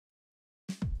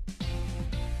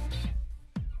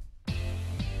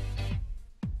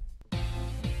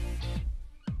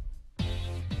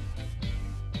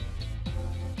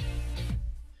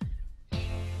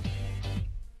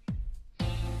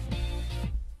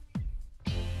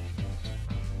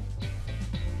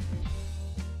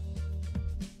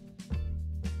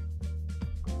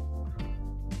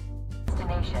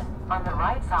On the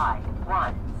right side,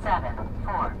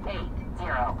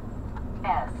 17480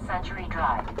 S Century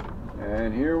Drive.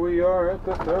 And here we are at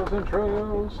the Thousand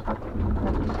Trails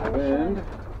Bend.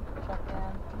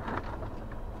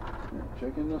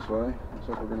 Check in this way. Looks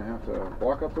like we're going to have to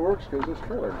block up the works because this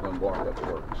trailer's going to block up the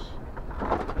works.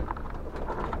 I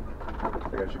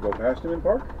think I should go past him and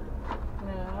park?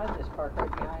 No, I'll just park right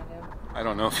behind him. I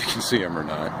don't know if you can see him or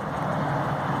not.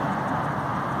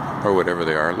 Or whatever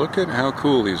they are. Look at how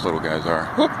cool these little guys are.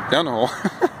 Whoop, down the hole.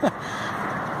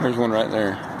 There's one right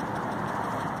there.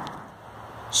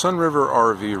 Sunriver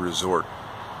RV Resort,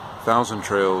 Thousand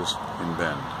Trails in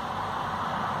Bend.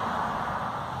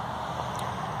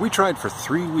 We tried for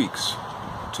 3 weeks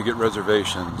to get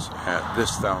reservations at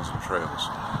this Thousand Trails.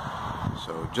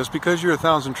 So just because you're a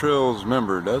Thousand Trails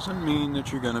member doesn't mean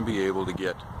that you're going to be able to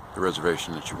get the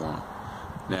reservation that you want.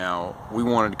 Now, we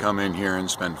wanted to come in here and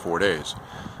spend 4 days.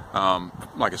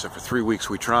 Like I said, for 3 weeks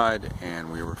we tried, and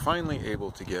we were finally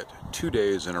able to get 2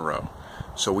 days in a row.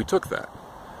 So we took that.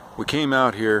 We came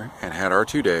out here and had our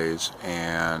 2 days,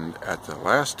 and at the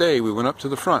last day we went up to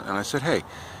the front and I said, hey,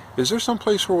 is there some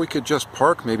place where we could just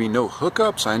park, maybe no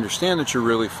hookups? I understand that you're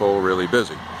really full, really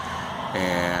busy.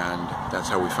 And that's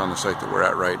how we found the site that we're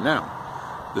at right now.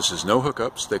 This is no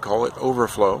hookups. They call it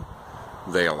overflow.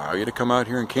 They allow you to come out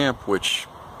here and camp, which,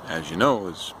 as you know,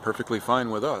 is perfectly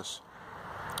fine with us.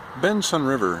 Bend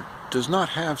Sunriver does not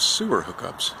have sewer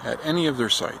hookups at any of their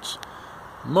sites.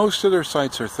 Most of their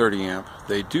sites are 30 amp.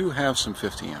 They do have some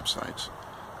 50 amp sites.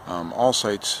 All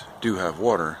sites do have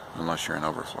water unless you're in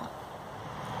overflow.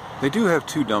 They do have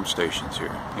 2 dump stations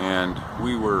here, and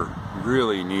we were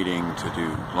really needing to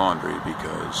do laundry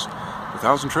because the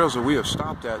Thousand Trails that we have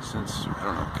stopped at since, I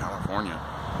don't know, California,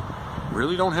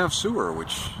 really don't have sewer,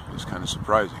 which is kind of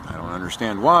surprising. I don't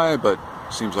understand why, but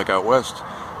it seems like out west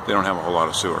they don't have a whole lot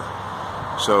of sewer.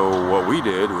 So what we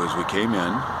did was we came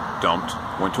in, dumped,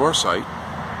 went to our site,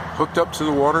 hooked up to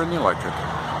the water and the electric,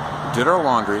 did our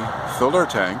laundry, filled our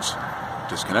tanks,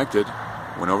 disconnected,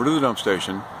 went over to the dump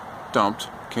station, dumped,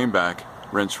 came back,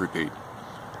 rinse, repeat.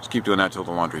 Just keep doing that till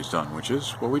the laundry's done, which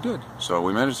is what we did. So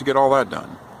we managed to get all that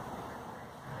done.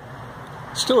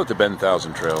 Still at the Bend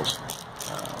Thousand Trails.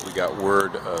 We got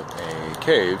word of a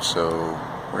cave, so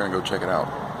we're going to go check it out.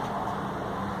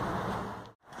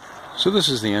 So this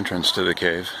is the entrance to the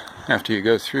cave. After you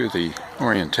go through the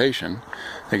orientation,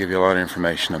 they give you a lot of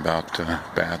information about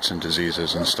bats and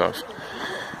diseases and stuff.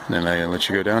 And then they let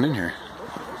you go down in here.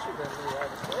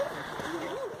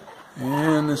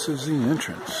 And this is the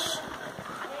entrance.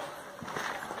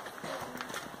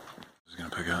 It's going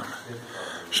to pick up.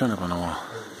 Shut up on the wall.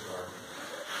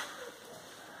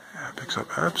 Yeah, it picks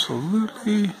up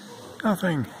absolutely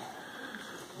nothing.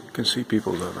 You can see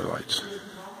people's overlights.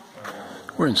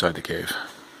 We're inside the cave.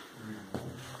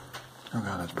 Oh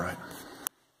God, that's bright.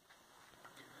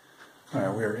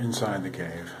 Alright, we are inside the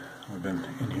cave. We've been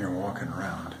in here walking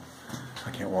around.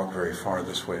 I can't walk very far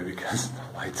this way because the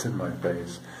light's in my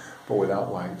face. But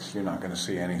without lights, you're not going to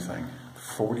see anything.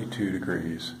 42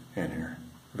 degrees in here.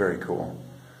 Very cool.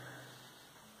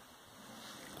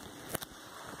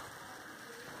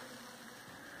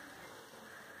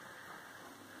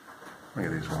 Look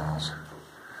at these walls.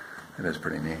 It is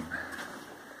pretty neat.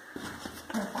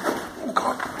 Oh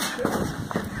God.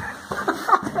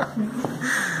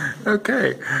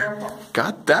 Okay,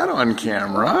 got that on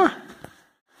camera.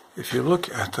 If you look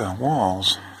at the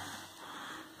walls,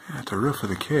 at the roof of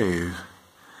the cave,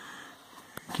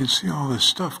 you can see all this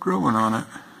stuff growing on it.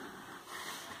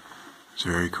 It's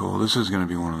very cool. This is going to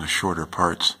be one of the shorter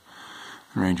parts.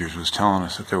 The Rangers was telling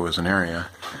us that there was an area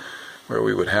where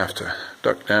we would have to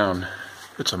duck down.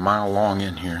 It's a mile long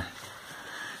in here,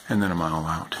 and then a mile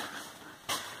out.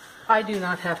 I do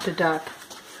not have to duck.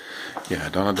 Yeah,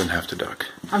 Donna didn't have to duck.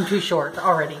 I'm too short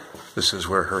already. This is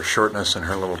where her shortness and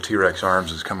her little T-Rex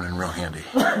arms is coming in real handy.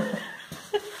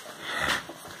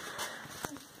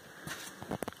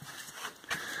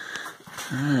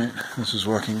 Alright, this is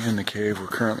walking in the cave. We're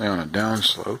currently on a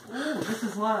downslope. Ooh, this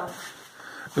is low.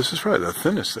 This is probably the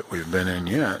thinnest that we've been in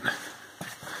yet.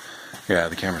 Yeah,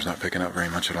 the camera's not picking up very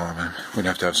much at all, man. We'd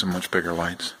have to have some much bigger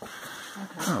lights.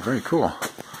 Okay. Oh, very cool.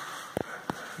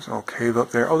 There's a little cave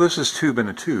up there. Oh, this is tube in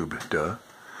a tube, duh.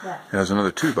 Yeah. It has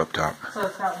another tube up top. So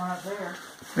it's got one up there.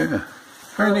 Yeah,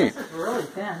 very neat. This is really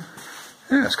thin.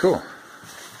 Yeah, it's cool.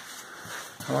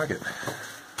 I like it.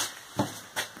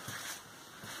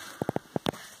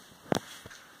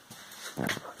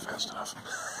 Not fast enough.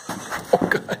 Oh,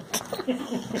 God.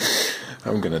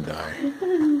 I'm gonna die.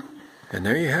 And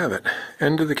there you have it.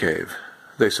 End of the cave.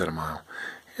 They said a mile.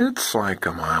 It's like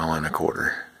a mile and a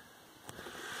quarter.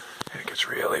 It gets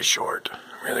really short.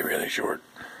 Really, really short.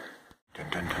 Dun,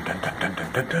 dun, dun, dun, dun, dun,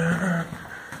 dun, dun, dun.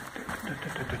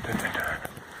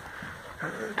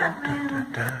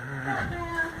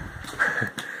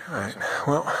 Alright,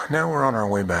 well, now we're on our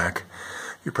way back.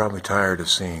 You're probably tired of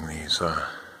seeing these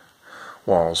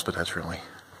walls, but that's really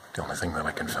the only thing that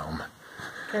I can film.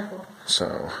 Careful.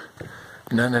 So,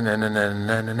 na na na na na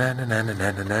na na na na na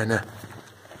na na na.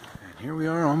 And here we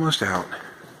are, almost out.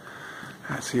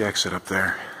 That's the exit up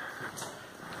there.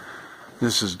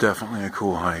 This is definitely a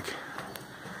cool hike.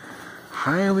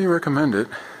 Highly recommend it.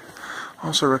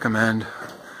 Also recommend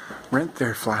rent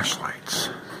their flashlights.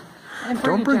 And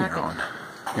Don't bring jacket. your own.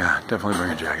 Yeah, definitely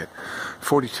bring a jacket.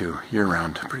 42 year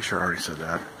round. I'm pretty sure I already said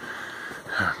that.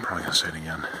 I'm probably gonna say it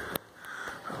again.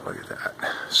 Oh, look at that.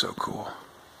 So cool.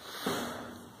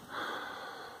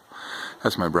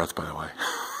 That's my breath, by the way.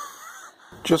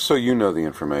 Just so you know the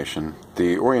information,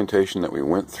 the orientation that we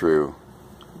went through,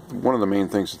 one of the main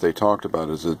things that they talked about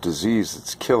is a disease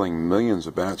that's killing millions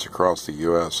of bats across the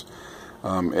U.S.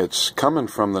 It's coming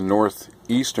from the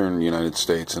northeastern United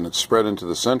States and it's spread into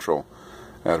the central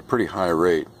at a pretty high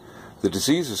rate. The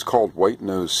disease is called white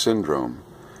nose syndrome,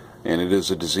 and it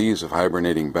is a disease of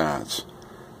hibernating bats.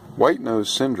 White nose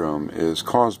syndrome is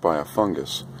caused by a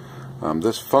fungus.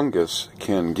 This fungus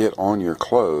can get on your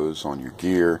clothes, on your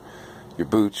gear, your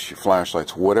boots, your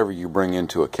flashlights, whatever you bring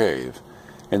into a cave.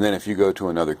 And then if you go to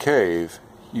another cave,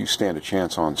 you stand a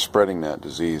chance on spreading that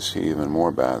disease to even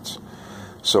more bats.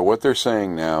 So what they're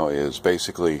saying now is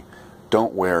basically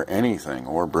don't wear anything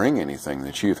or bring anything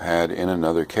that you've had in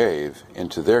another cave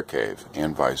into their cave,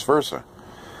 and vice versa.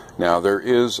 Now there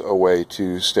is a way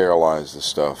to sterilize the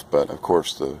stuff, but of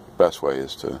course the best way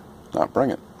is to not bring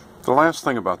it. The last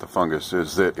thing about the fungus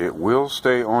is that it will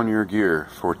stay on your gear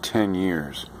for 10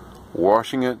 years.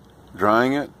 Washing it,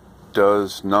 drying it,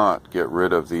 does not get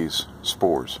rid of these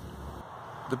spores.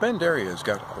 The Bend area has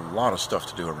got a lot of stuff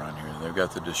to do around here. They've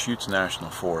got the Deschutes National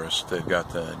Forest, they've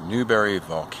got the Newberry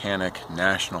Volcanic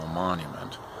National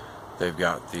Monument, they've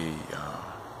got the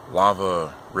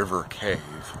Lava River Cave,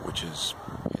 which is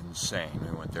insane.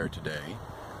 We went there today.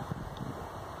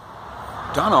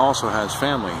 Donna also has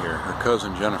family here, her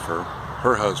cousin Jennifer,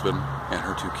 her husband, and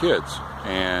her 2 kids.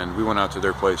 And we went out to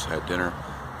their place, had dinner,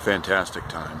 fantastic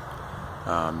time.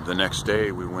 The next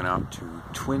day we went out to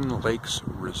Twin Lakes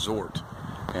Resort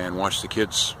and watched the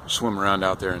kids swim around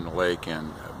out there in the lake,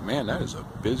 and man, that is a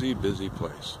busy, busy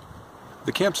place.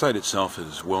 The campsite itself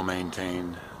is well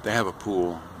maintained. They have a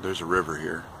pool, there's a river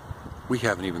here. We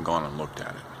haven't even gone and looked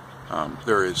at it.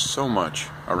 There is so much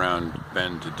around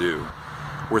Bend to do.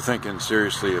 We're thinking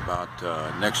seriously about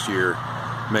next year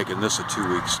making this a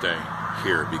 2-week stay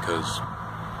here because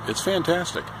it's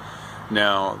fantastic.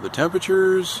 Now, the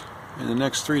temperatures in the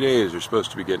next 3 days are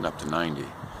supposed to be getting up to 90.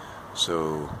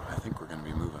 So I think we're going to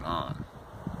be moving on.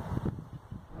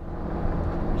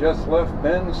 Just left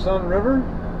Bend Sunriver.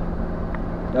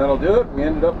 That'll do it. We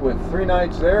ended up with 3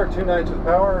 nights there, 2 nights with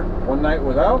power, 1 night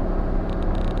without.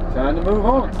 Time to move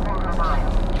on. 4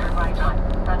 miles, turn right on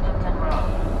Huntington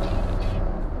Road.